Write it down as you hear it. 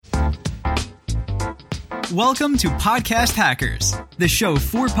Welcome to Podcast Hackers, the show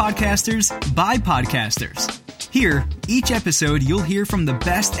for podcasters by podcasters. Here, each episode you'll hear from the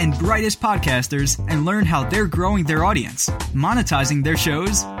best and brightest podcasters and learn how they're growing their audience, monetizing their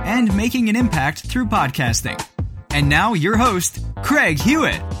shows, and making an impact through podcasting. And now your host, Craig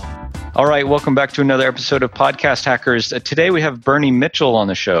Hewitt. All right, welcome back to another episode of Podcast Hackers. Today we have Bernie Mitchell on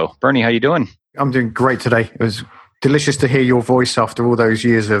the show. Bernie, how you doing? I'm doing great today. It was delicious to hear your voice after all those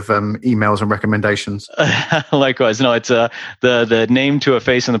years of emails and recommendations. Likewise. No, it's the name to a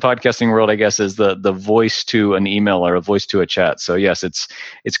face in the podcasting world, I guess, is the voice to an email or a voice to a chat. So yes, it's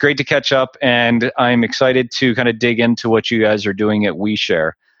great to catch up, and I'm excited to kind of dig into what you guys are doing at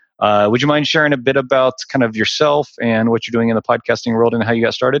OuiShare. Would you mind sharing a bit about kind of yourself and what you're doing in the podcasting world and how you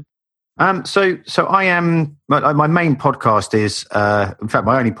got started? So I am, my main podcast is, in fact,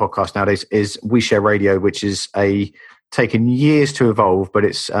 my only podcast nowadays is OuiShare Radio, which is taken years to evolve, but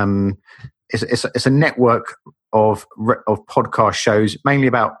it's a network of podcast shows, mainly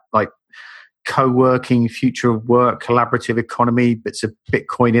about like co-working, future of work, collaborative economy, bits of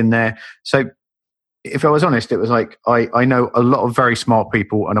Bitcoin in there. So if I was honest, it was like, I know a lot of very smart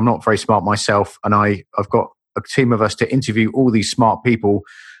people, and I'm not very smart myself. And I've got a team of us to interview all these smart people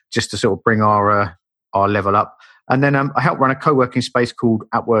just to sort of bring our level up. And then I help run a co-working space called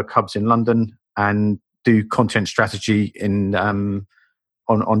At Work Hubs in London and do content strategy in on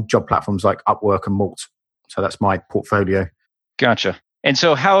job platforms like Upwork and Malt. So that's my portfolio. Gotcha. And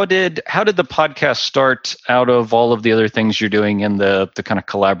so how did the podcast start out of all of the other things you're doing in the kind of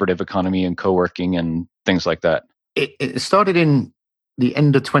collaborative economy and co-working and things like that? It started in the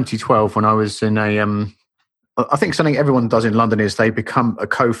end of 2012 when I was in I think something everyone does in London is they become a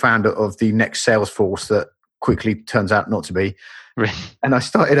co-founder of the next Salesforce that quickly turns out not to be. Right. And I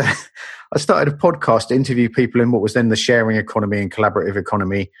started a podcast to interview people in what was then the sharing economy and collaborative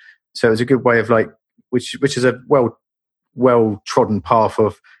economy. So it was a good way of which is a well trodden path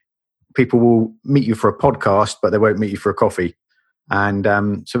of people will meet you for a podcast, but they won't meet you for a coffee. And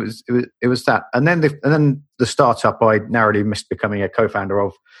so it was that. And then the startup I narrowly missed becoming a co-founder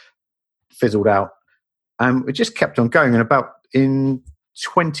of fizzled out. We just kept on going, and about in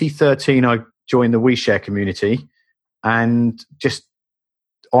 2013, I joined the OuiShare community, and just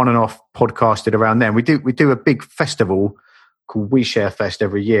on and off podcasted around then. We do a big festival called OuiShare Fest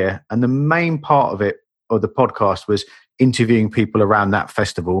every year, and the main part of the podcast was interviewing people around that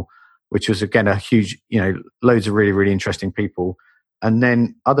festival, which was again a huge, loads of really, really interesting people. And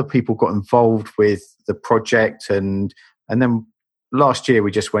then other people got involved with the project, and then last year we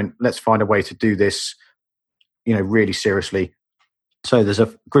just went, let's find a way to do this, really seriously. So there's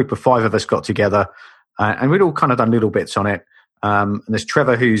a group of 5 of us got together, and we'd all kind of done little bits on it. And there's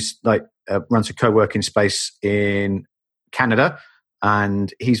Trevor, who's runs a co-working space in Canada,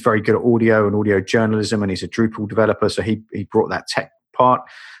 and he's very good at audio and audio journalism, and he's a Drupal developer, so he brought that tech part.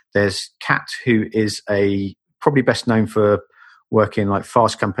 There's Kat, who is probably best known for working like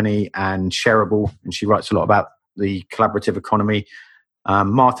Fast Company and Shareable, and she writes a lot about the collaborative economy.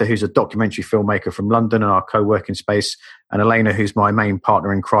 Martha, who's a documentary filmmaker from London and our co-working space, and Elena, who's my main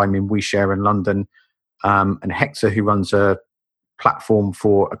partner in crime in OuiShare in London, and Hector, who runs a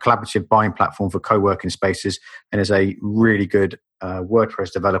collaborative buying platform for co-working spaces and is a really good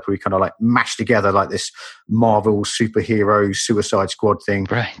WordPress developer. We kind of mashed together like this Marvel superhero Suicide Squad thing,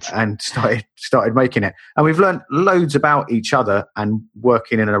 right? And started making it. And we've learned loads about each other and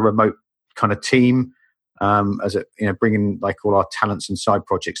working in a remote kind of team. As bringing all our talents and side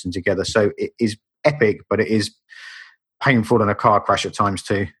projects in together. So it is epic, but it is painful in a car crash at times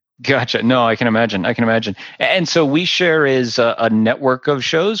too. Gotcha. No, I can imagine. And so OuiShare is a network of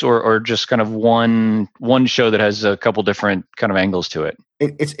shows, or just kind of one show that has a couple different kind of angles to it.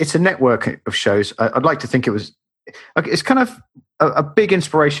 It's a network of shows. I'd like to think it was. It's kind of a big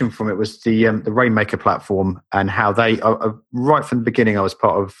inspiration from it was the Rainmaker platform, and how they right from the beginning. I was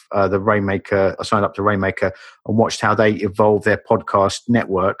part of the Rainmaker. I signed up to Rainmaker and watched how they evolved their podcast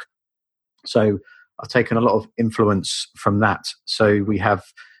network. So I've taken a lot of influence from that. So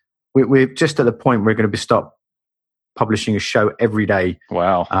we're just at the point we're going to start publishing a show every day.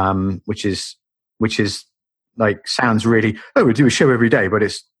 Wow. Which is sounds really, we do a show every day, but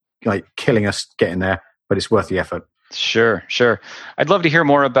it's killing us getting there. But it's worth the effort. Sure. I'd love to hear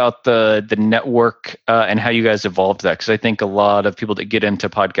more about the network and how you guys evolved that, because I think a lot of people that get into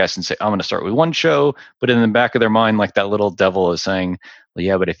podcasts and say, I'm going to start with one show, but in the back of their mind, that little devil is saying, well,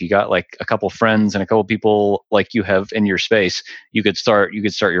 yeah, but if you got a couple friends and a couple people like you have in your space, you could start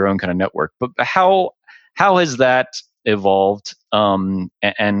your own kind of network. But how has that evolved, and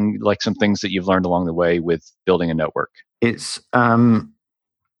some things that you've learned along the way with building a network? It's oh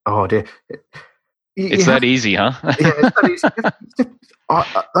dear. It's that easy, huh? Yeah, it's that easy.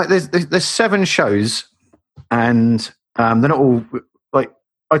 Like there's 7 shows, and they're not all like,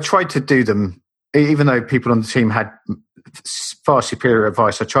 I tried to do them, even though people on the team had far superior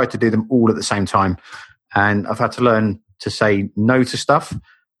advice. I tried to do them all at the same time, and I've had to learn to say no to stuff.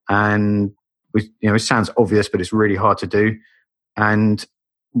 And it sounds obvious, but it's really hard to do. And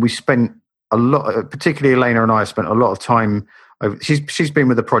we spent a lot, particularly Elena and I, have spent a lot of time. She's been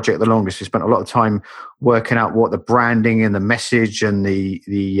with the project the longest. We spent a lot of time working out what the branding and the message and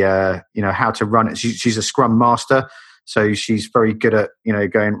the how to run it. She's a Scrum master, so she's very good at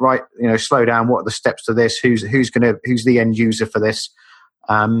going right. Slow down. What are the steps to this? Who's the end user for this?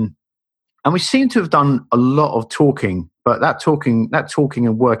 And we seem to have done a lot of talking, but that talking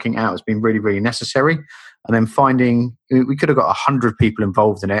and working out has been really, really necessary. And then finding, we could have got 100 people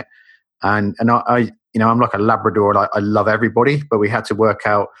involved in it, and I'm like a Labrador, and I love everybody, but we had to work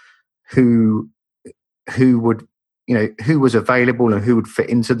out who would, who was available and who would fit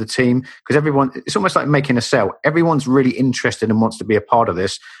into the team. Because everyone, it's almost like making a sale. Everyone's really interested and wants to be a part of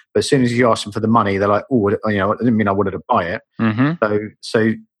this, but as soon as you ask them for the money, they're like, oh, I didn't mean I wanted to buy it. Mm-hmm.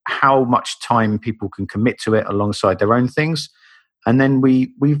 So how much time people can commit to it alongside their own things. And then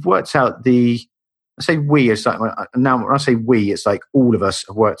we've worked out I say we, it's like, now when I say we, it's like all of us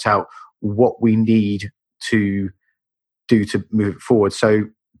have worked out what we need to do to move it forward. So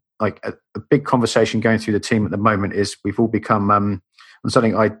like a big conversation going through the team at the moment is we've all become, and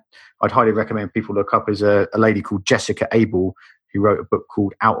something I'd highly recommend people look up is a lady called Jessica Abel, who wrote a book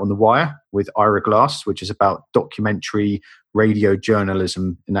called Out on the Wire with Ira Glass, which is about documentary radio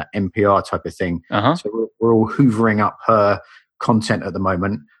journalism in that NPR type of thing. Uh-huh. So we're all hoovering up her content at the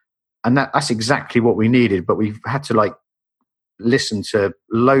moment. And that's exactly what we needed. But we've had to listen to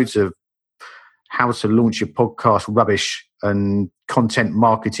loads of how to launch your podcast rubbish and content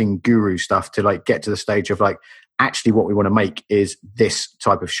marketing guru stuff to get to the stage of actually what we want to make is this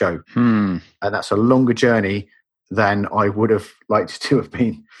type of show. And that's a longer journey than I would have liked to have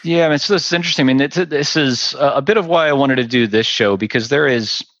been. Yeah, this is interesting. I mean, this is a bit of why I wanted to do this show, because there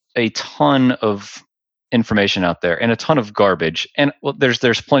is a ton of information out there and a ton of garbage. And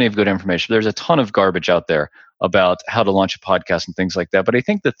there's plenty of good information. There's a ton of garbage out there about how to launch a podcast and things like that. But I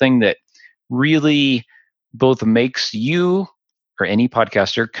think the thing that really both makes you or any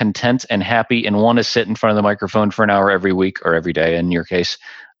podcaster content and happy and want to sit in front of the microphone for an hour every week or every day in your case,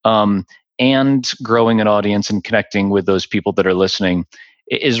 and growing an audience and connecting with those people that are listening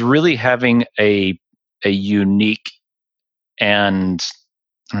is really having a unique and,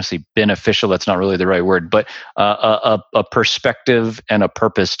 I'm going to say beneficial, that's not really the right word, but a perspective and a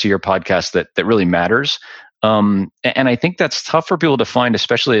purpose to your podcast that really matters. And I think that's tough for people to find,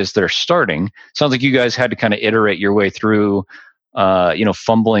 especially as they're starting. Sounds like you guys had to kind of iterate your way through,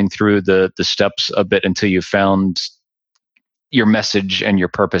 fumbling through the steps a bit until you found your message and your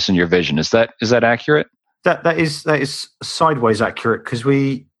purpose and your vision. Is that accurate? That is sideways accurate, because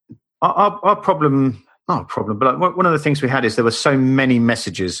our problem, not a problem, but one of the things we had is there were so many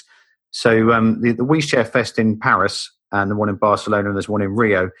messages. So the OuiShare Fest in Paris and the one in Barcelona and there's one in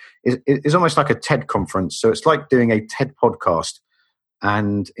Rio is almost like a TED conference. So it's like doing a TED podcast,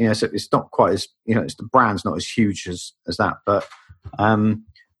 and so it's not quite as the brand's not as huge as that, but and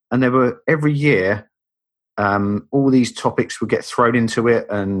there were every year all these topics would get thrown into it,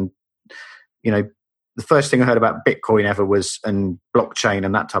 and the first thing I heard about Bitcoin ever was, and blockchain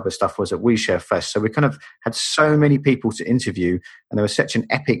and that type of stuff, was at OuiShare Fest. So we kind of had so many people to interview, and there was such an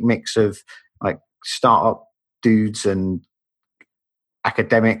epic mix of startup dudes and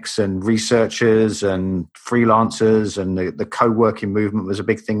academics and researchers and freelancers, and the co-working movement was a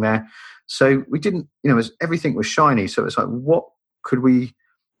big thing there. So we didn't, everything was shiny. So it's like, what could we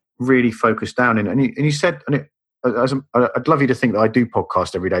really focus down in? And you said, I'd love you to think that I do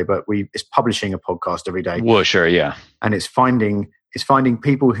podcast every day, but it's publishing a podcast every day. Well, sure, yeah. And it's finding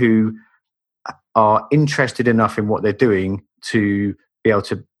people who are interested enough in what they're doing to be able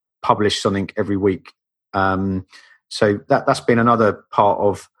to publish something every week. So that's been another part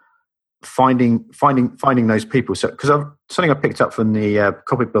of finding those people. So because something I picked up from the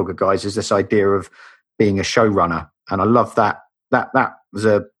Copy Blogger guys is this idea of being a showrunner, and I love that. That was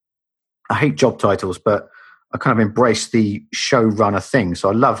I hate job titles, but I kind of embrace the showrunner thing. So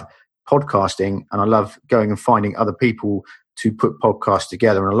I love podcasting, and I love going and finding other people to put podcasts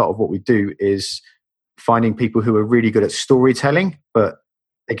together. And a lot of what we do is finding people who are really good at storytelling, but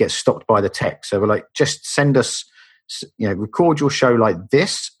they get stopped by the tech. So we're like, just send us, record your show like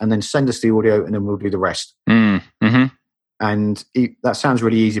this, and then send us the audio, and then we'll do the rest. Mm-hmm. And that sounds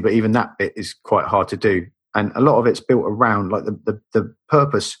really easy, but even that bit is quite hard to do. And a lot of it's built around the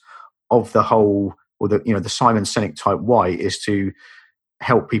purpose of the whole or the Simon Sinek type why is to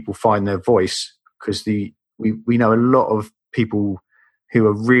help people find their voice, because we know a lot of people who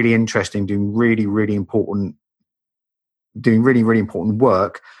are really interested in doing really important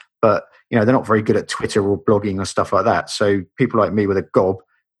work, but they're not very good at Twitter or blogging or stuff like that. So people like me with a gob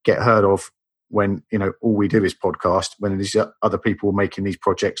get heard of when all we do is podcast, when there's other people making these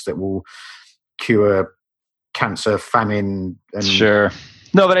projects that will cure cancer, famine, and sure.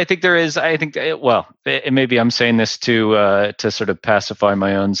 No, but I think there is. I think maybe I'm saying this to sort of pacify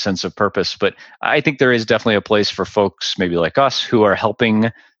my own sense of purpose, but I think there is definitely a place for folks maybe like us who are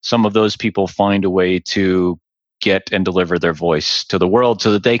helping some of those people find a way to get and deliver their voice to the world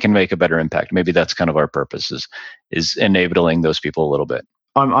so that they can make a better impact. Maybe that's kind of our purpose, is enabling those people a little bit.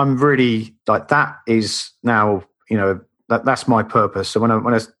 I'm really like, that is now, that's my purpose. So when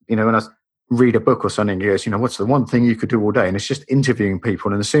I read a book or something, it goes, what's the one thing you could do all day? And it's just interviewing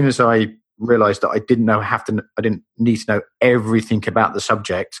people. And as soon as I realized that I didn't need to know everything about the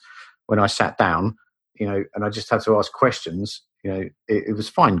subject when I sat down, and I just had to ask questions, it was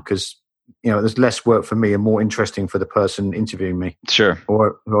fine, because there's less work for me and more interesting for the person interviewing me. Sure.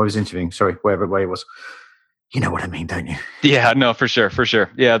 Or who I was interviewing, sorry, whatever way it was. You know what I mean, don't you? Yeah, no, for sure.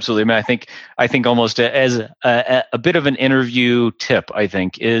 Yeah, absolutely. I mean, I think almost as a bit of an interview tip, I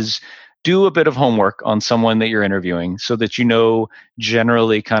think, is do a bit of homework on someone that you're interviewing so that you know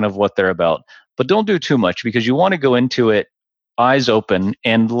generally kind of what they're about. But don't do too much, because you want to go into it eyes open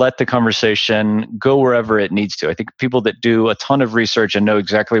and let the conversation go wherever it needs to. I think people that do a ton of research and know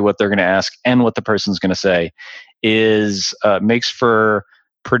exactly what they're going to ask and what the person's going to say makes for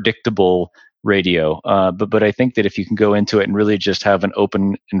predictable radio. But I think that if you can go into it and really just have an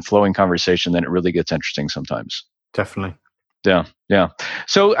open and flowing conversation, then it really gets interesting sometimes. Definitely. Yeah.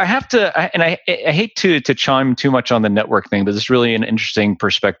 So I have to, I hate to chime too much on the network thing, but it's really an interesting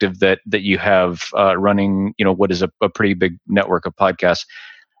perspective that you have running, what is a pretty big network of podcasts.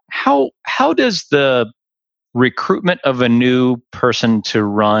 How does the recruitment of a new person to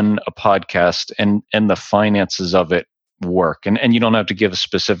run a podcast and the finances of it work? And you don't have to give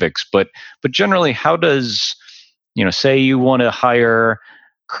specifics, but generally, how does, say you want to hire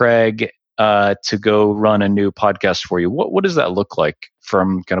Craig to go run a new podcast for you? What does that look like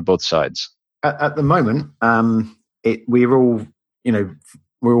from kind of both sides? At the moment, we're all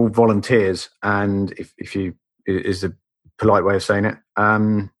volunteers, and if you is the polite way of saying it.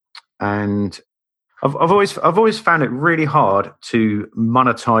 And I've always found it really hard to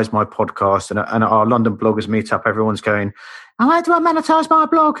monetize my podcast, and our London bloggers meet up. Everyone's going, "How do I monetize my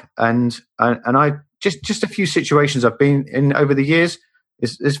blog?" And I just a few situations I've been in over the years.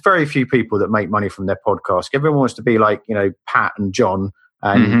 There's very few people that make money from their podcast. Everyone wants to be like, Pat and John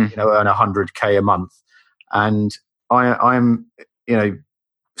and, earn $100K a month. And I'm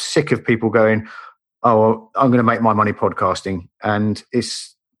sick of people going, "Oh, I'm going to make my money podcasting." And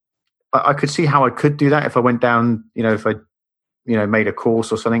I could see how I could do that if I went down, if I, made a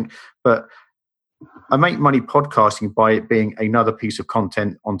course or something. But I make money podcasting by it being another piece of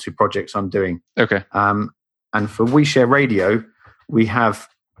content onto projects I'm doing. Okay. And for OuiShare Radio, we have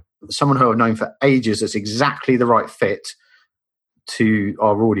someone who I've known for ages that's exactly the right fit to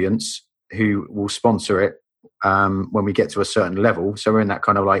our audience, who will sponsor it when we get to a certain level. So we're in that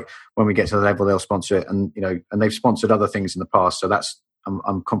kind of like, when we get to the level, they'll sponsor it. And, and they've sponsored other things in the past. So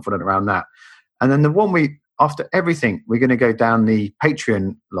I'm confident around that. And then the one after everything, we're going to go down the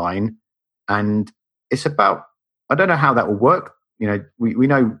Patreon line. And it's about, I don't know how that will work. We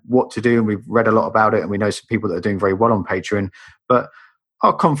know what to do, and we've read a lot about it, and we know some people that are doing very well on Patreon. But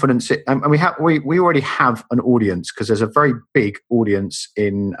our confidence, and we already have an audience, because there's a very big audience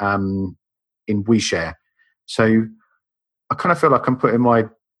in OuiShare. So I kind of feel like I'm putting my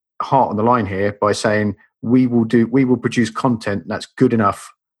heart on the line here by saying we will produce content that's good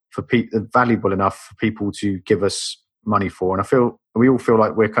enough for people, valuable enough for people to give us money for. And we all feel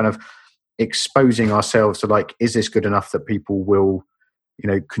like we're kind of exposing ourselves to, like, is this good enough that people will,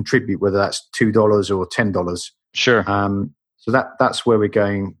 contribute, whether that's $2 or $10. Sure. So that's where we're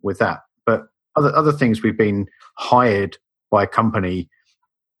going with that. But other things, we've been hired by a company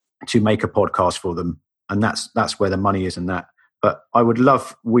to make a podcast for them, and that's where the money is in that. But I would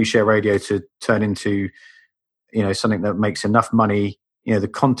love OuiShare Radio to turn into, something that makes enough money. The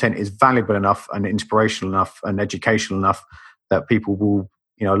content is valuable enough and inspirational enough and educational enough that people will,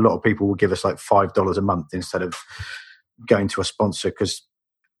 a lot of people will give us like $5 a month instead of going to a sponsor. Because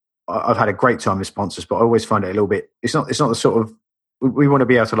I've had a great time with sponsors, but I always find it a little bit, it's not the sort of, we want to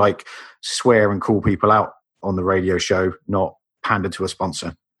be able to like swear and call people out on the radio show, not pander to a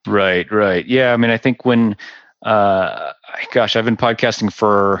sponsor. Right. Yeah. I mean, I think when gosh, I've been podcasting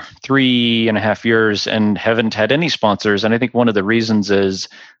for 3.5 years and haven't had any sponsors. And I think one of the reasons is,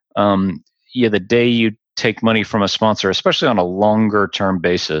 the day you take money from a sponsor, especially on a longer term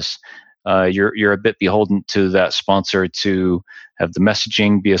basis, you're a bit beholden to that sponsor to have the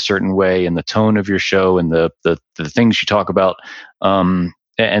messaging be a certain way and the tone of your show and the things you talk about.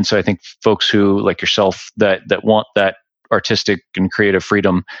 And so I think folks who like yourself that want that artistic and creative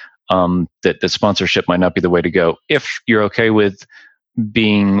freedom, that sponsorship might not be the way to go. If you're okay with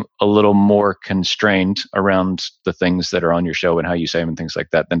being a little more constrained around the things that are on your show and how you say them and things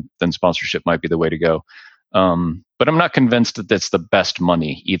like that, then sponsorship might be the way to go. But I'm not convinced that that's the best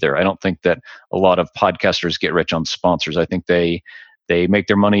money either. I don't think that a lot of podcasters get rich on sponsors. I think they make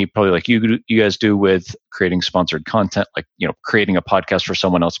their money probably like you guys do with creating sponsored content, like, creating a podcast for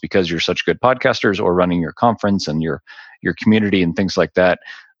someone else because you're such good podcasters, or running your conference and your community and things like that.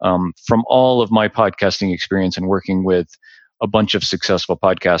 From all of my podcasting experience and working with a bunch of successful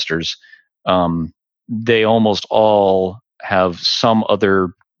podcasters, they almost all have some other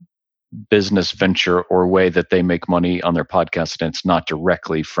business venture or way that they make money on their podcast, and it's not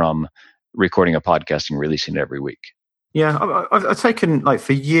directly from recording a podcast and releasing it every week. Yeah, I've taken, like,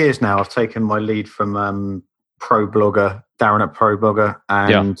 for years now, I've taken my lead from ProBlogger, Darren at ProBlogger,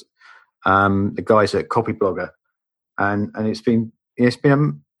 and the guys at Copyblogger, and it's been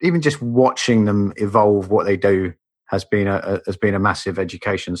even just watching them evolve what they do has been a massive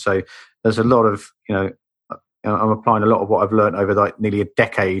education. So there's a lot of, I'm applying a lot of what I've learned over like nearly a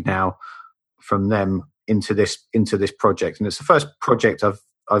decade now from them into this project, and it's the first project I've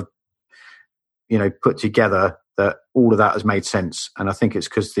put together that all of that has made sense. And I think it's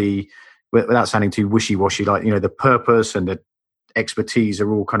because without sounding too wishy-washy, like, the purpose and the expertise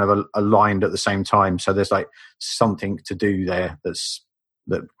are all kind of aligned at the same time. So there's like something to do there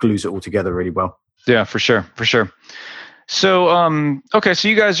that glues it all together really well. Yeah, for sure. So, okay, so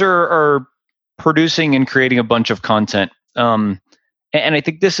you guys are producing and creating a bunch of content. And I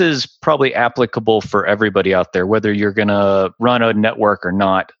think this is probably applicable for everybody out there, whether you're going to run a network or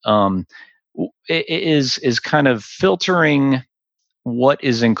not. It is kind of filtering what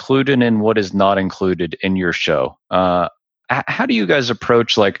is included and what is not included in your show. How do you guys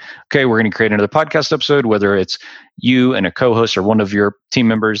approach, like, okay, we're going to create another podcast episode, whether it's you and a co-host or one of your team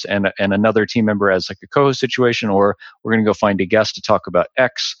members and another team member as like a co-host situation, or we're going to go find a guest to talk about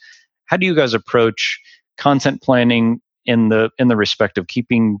X. How do you guys approach content planning in the respect of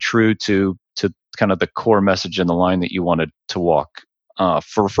keeping true to kind of the core message and the line that you wanted to walk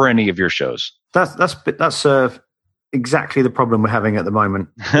for any of your shows? That's exactly the problem we're having at the moment.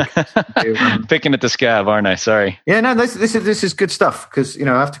 Picking at the scab, aren't I? Sorry. Yeah, no, this is good stuff, because I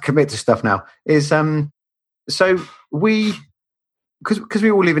have to commit to stuff now. So because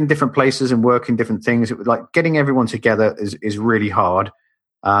we all live in different places and work in different things, it was like getting everyone together is really hard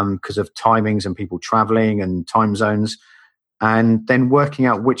because of timings and people traveling and time zones, and then working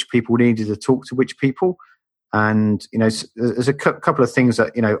out which people needed to talk to which people. And there's a couple of things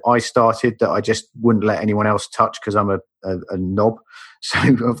that I started that I just wouldn't let anyone else touch because I'm a knob. So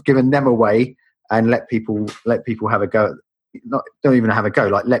I've given them away and let people have a go. Don't even have a go.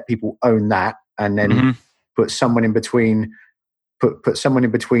 Like, let people own that, and then put someone in between. Put someone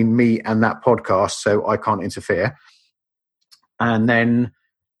in between me and that podcast, so I can't interfere. And then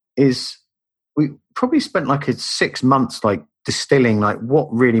we probably spent like 6 months like distilling like what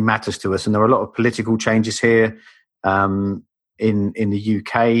really matters to us, and there are a lot of political changes here in the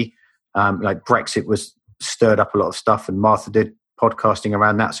UK. Like Brexit was stirred up a lot of stuff, and Martha did podcasting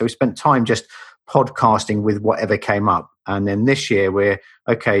around that. So we spent time just podcasting with whatever came up. And then this year we're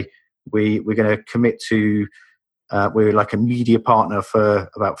going to commit to we're like a media partner for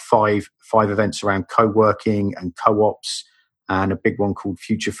about five events around co-working and co-ops, and a big one called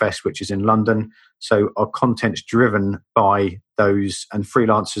Future Fest, which is in London. So our content's driven by those, and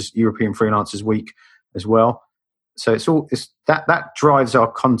European Freelancers Week as well. So it's that drives our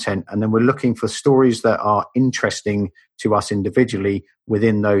content, and then we're looking for stories that are interesting to us individually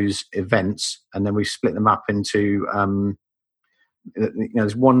within those events, and then we split them up into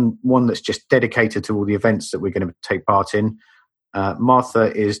there's one that's just dedicated to all the events that we're going to take part in.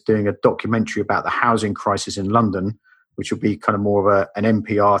 Martha is doing a documentary about the housing crisis in London, which will be kind of more of an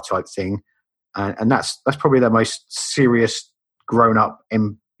NPR type thing, and that's probably the most serious grown up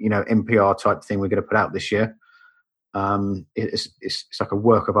NPR type thing we're going to put out this year. It's like a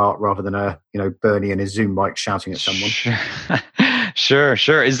work of art rather than a Bernie and his Zoom mic shouting at someone. Sure.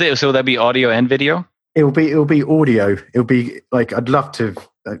 So will that be audio and video? It'll be audio. It'll be like, I'd love to,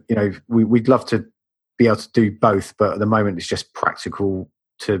 we'd love to be able to do both, but at the moment it's just practical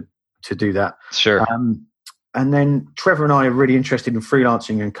to do that. Sure. And then Trevor and I are really interested in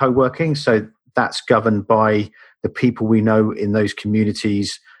freelancing and co-working. So that's governed by the people we know in those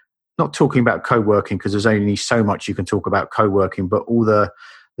communities. Not talking about co-working because there's only so much you can talk about co-working, but all the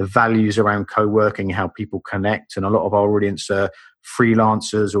values around co-working, how people connect. And a lot of our audience are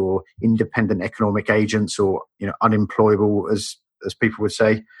freelancers or independent economic agents or, unemployable, as people would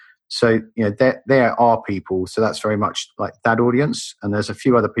say. So, they're our people. So that's very much like that audience. And there's a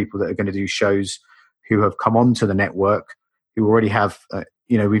few other people that are going to do shows who have come onto the network, who already have,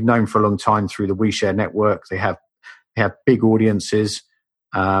 we've known for a long time through the OuiShare network. They have big audiences,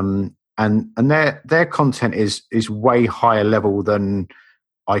 and their content is way higher level than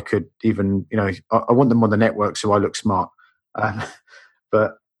I could even. I want them on the network so I look smart,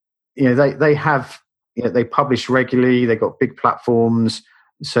 but they have, they publish regularly. They got big platforms,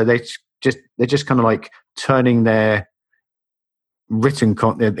 so they're just kind of like turning their written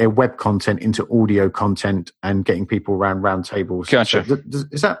content, their web content into audio content and getting people around round tables. Gotcha. So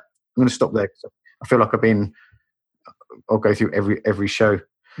is that? I'm going to stop there. I feel like I'll go through every show.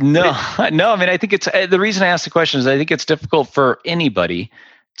 No. I mean, I think it's the reason I asked the question is I think it's difficult for anybody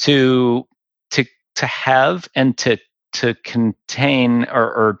to have and to contain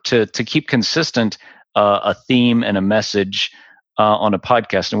or to keep consistent a theme and a message on a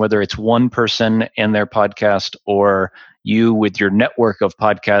podcast, and whether it's one person and their podcast or you with your network of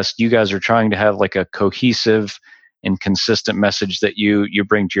podcasts, you guys are trying to have like a cohesive and consistent message that you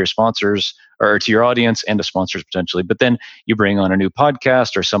bring to your sponsors or to your audience and to sponsors potentially. But then you bring on a new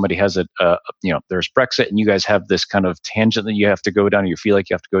podcast or somebody has there's Brexit and you guys have this kind of tangent that you have to go down or you feel like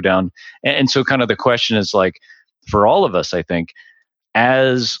you have to go down. And so kind of the question is like, for all of us, I think,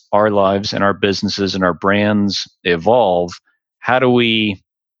 as our lives and our businesses and our brands evolve, how do we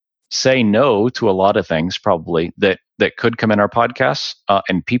say no to a lot of things probably that could come in our podcasts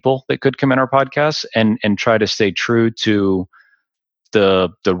and people that could come in our podcasts and try to stay true to the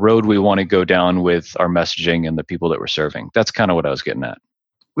road we want to go down with our messaging and the people that we're serving? That's kind of what I was getting at.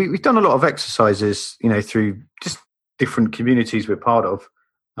 We've done a lot of exercises, through just different communities we're part of,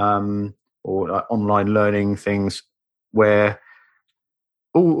 or like online learning things, where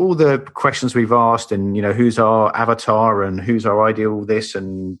all the questions we've asked and, who's our avatar and who's our ideal this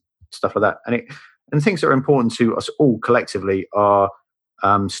and stuff like that. And things that are important to us all collectively are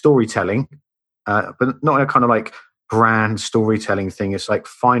storytelling, but not in a kind of like brand storytelling thing. It's like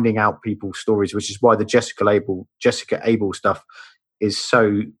finding out people's stories, which is why the Jessica Abel stuff is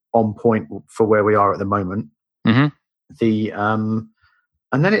so on point for where we are at the moment. Mm-hmm.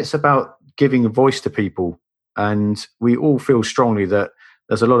 And then it's about giving a voice to people. And we all feel strongly that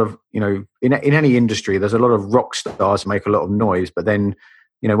there's a lot of, in any industry, there's a lot of rock stars make a lot of noise, but then,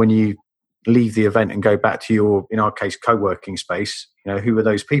 when you leave the event and go back to your, in our case, co-working space, who are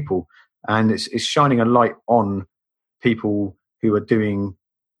those people? And it's shining a light on people who are doing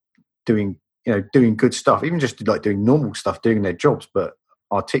good stuff, even just like doing normal stuff, doing their jobs, but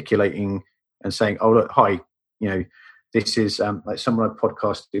articulating and saying, oh, look, hi, this is like someone I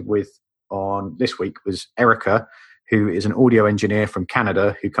podcasted with on this week was Erica, who is an audio engineer from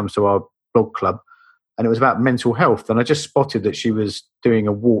Canada who comes to our blog club. And it was about mental health. And I just spotted that she was doing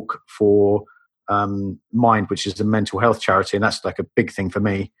a walk for Mind, which is a mental health charity. And that's like a big thing for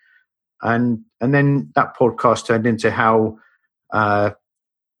me. And then that podcast turned into how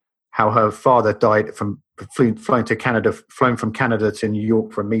her father died from flown from Canada to New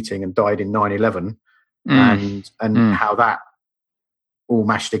York for a meeting and died in 9/11, and how that all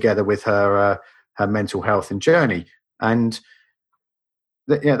mashed together with her mental health and journey. And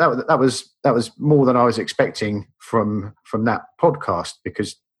that was more than I was expecting from that podcast,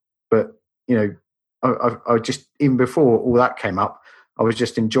 I just, even before all that came up, I was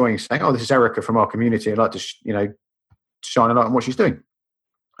just enjoying saying, oh, this is Erica from our community. I'd like to shine a light on what she's doing,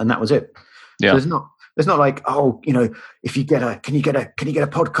 and that was it. Yeah. So there's not like, oh, if you can you get a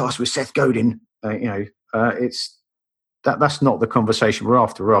podcast with Seth Godin? It's that's not the conversation we're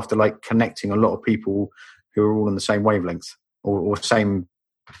after. We're after like connecting a lot of people who are all on the same wavelength or same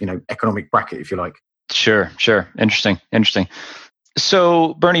economic bracket, if you like. Sure. Interesting.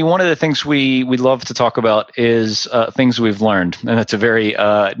 So, Bernie, one of the things we love to talk about is things we've learned. And that's a very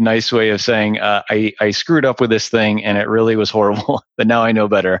nice way of saying I screwed up with this thing and it really was horrible, but now I know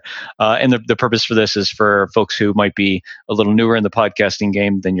better. And the purpose for this is for folks who might be a little newer in the podcasting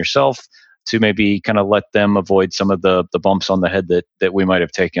game than yourself to maybe kind of let them avoid some of the bumps on the head that we might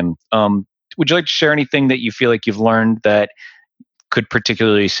have taken. Would you like to share anything that you feel like you've learned that could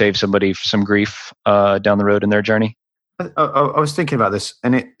particularly save somebody some grief down the road in their journey? I was thinking about this,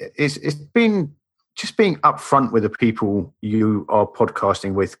 and it's been just being upfront with the people you are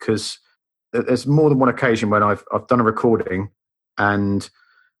podcasting with, because there's more than one occasion when I've done a recording and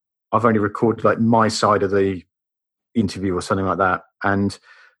I've only recorded like my side of the interview or something like that. And,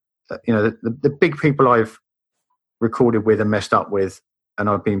 the big people I've recorded with and messed up with, and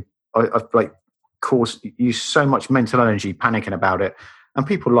I've like used so much mental energy panicking about it. And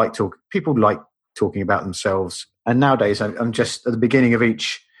people like talking about themselves. And nowadays I'm just at the beginning of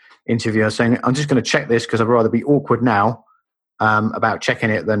each interview, I'm saying, I'm just going to check this because I'd rather be awkward now about checking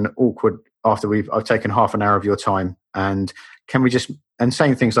it than awkward after I've taken half an hour of your time. And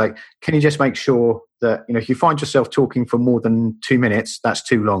saying things like, can you just make sure that, if you find yourself talking for more than 2 minutes, that's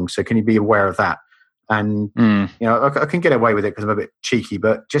too long. So can you be aware of that? And, I can get away with it because I'm a bit cheeky,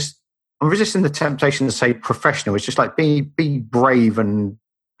 but I'm resisting the temptation to say professional. It's just like be brave and,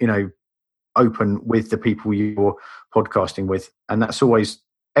 open with the people you're podcasting with. And that's always,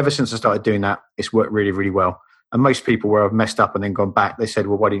 ever since I started doing that, it's worked really, really well. And most people where I've messed up and then gone back, they said,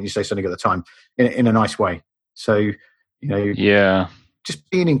 well, why didn't you say something at the time in a nice way? So, just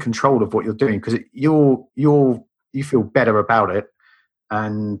being in control of what you're doing, because you feel better about it.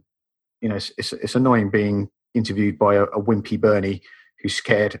 And, it's annoying being interviewed by a wimpy Bernie who's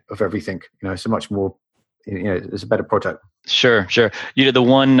scared of everything. It's a much more, it's a better product. Sure. The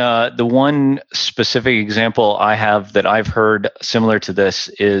one specific example I have that I've heard similar to this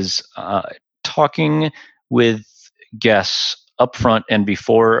is talking with guests up front and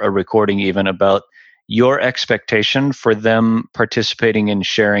before a recording even about your expectation for them participating and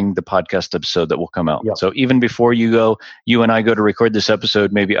sharing the podcast episode that will come out. Yep. So even before you and I go to record this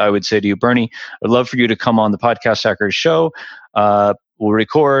episode, maybe I would say to you, Bernie, I'd love for you to come on the Podcast Hackers show. We'll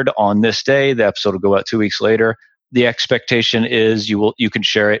record on this day. The episode will go out 2 weeks later. The expectation is you can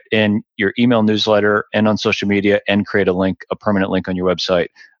share it in your email newsletter and on social media and create a permanent link on your website.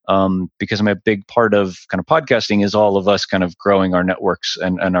 Because I'm a big part of kind of podcasting is all of us kind of growing our networks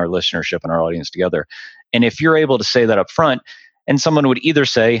and our listenership and our audience together. And if you're able to say that up front, and someone would either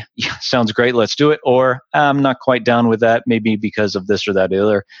say, yeah, sounds great, let's do it, or I'm not quite down with that, maybe because of this or that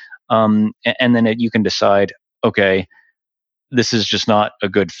other. And then you can decide, okay, this is just not a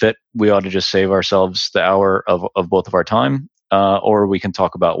good fit. We ought to just save ourselves the hour of both of our time, or we can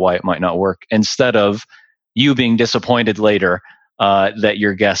talk about why it might not work instead of you being disappointed later that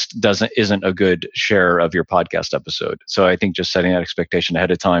your guest isn't a good sharer of your podcast episode. So I think just setting that expectation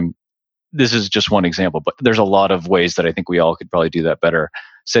ahead of time. This is just one example, but there's a lot of ways that I think we all could probably do that better.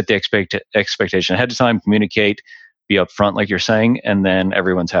 Set the expectation ahead of time, communicate, be upfront, like you're saying, and then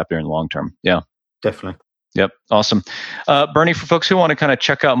everyone's happier in the long term. Yeah, definitely. Yep. Awesome. Bernie, for folks who want to kind of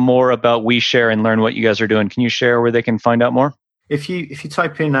check out more about OuiShare and learn what you guys are doing, can you share where they can find out more? If you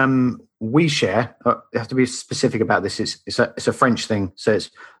type in OuiShare, you have to be specific about this. It's a French thing, so it's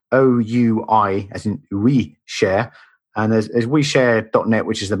OUI as in OuiShare, and there's OuiShare.net,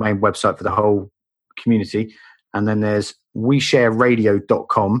 which is the main website for the whole community, and then there's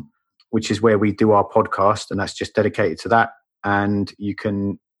OuiShareRadio.com, which is where we do our podcast, and that's just dedicated to that. And you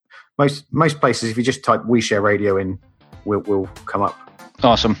can most places, if you just type OuiShare Radio in, will come up.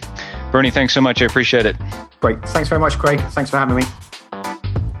 Awesome. Bernie, thanks so much. I appreciate it. Great. Thanks very much, Craig. Thanks for having me.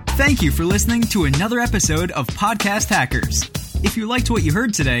 Thank you for listening to another episode of Podcast Hackers. If you liked what you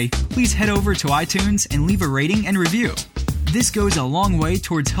heard today, please head over to iTunes and leave a rating and review. This goes a long way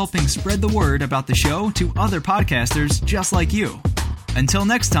towards helping spread the word about the show to other podcasters just like you. Until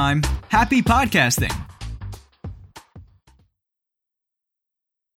next time, happy podcasting.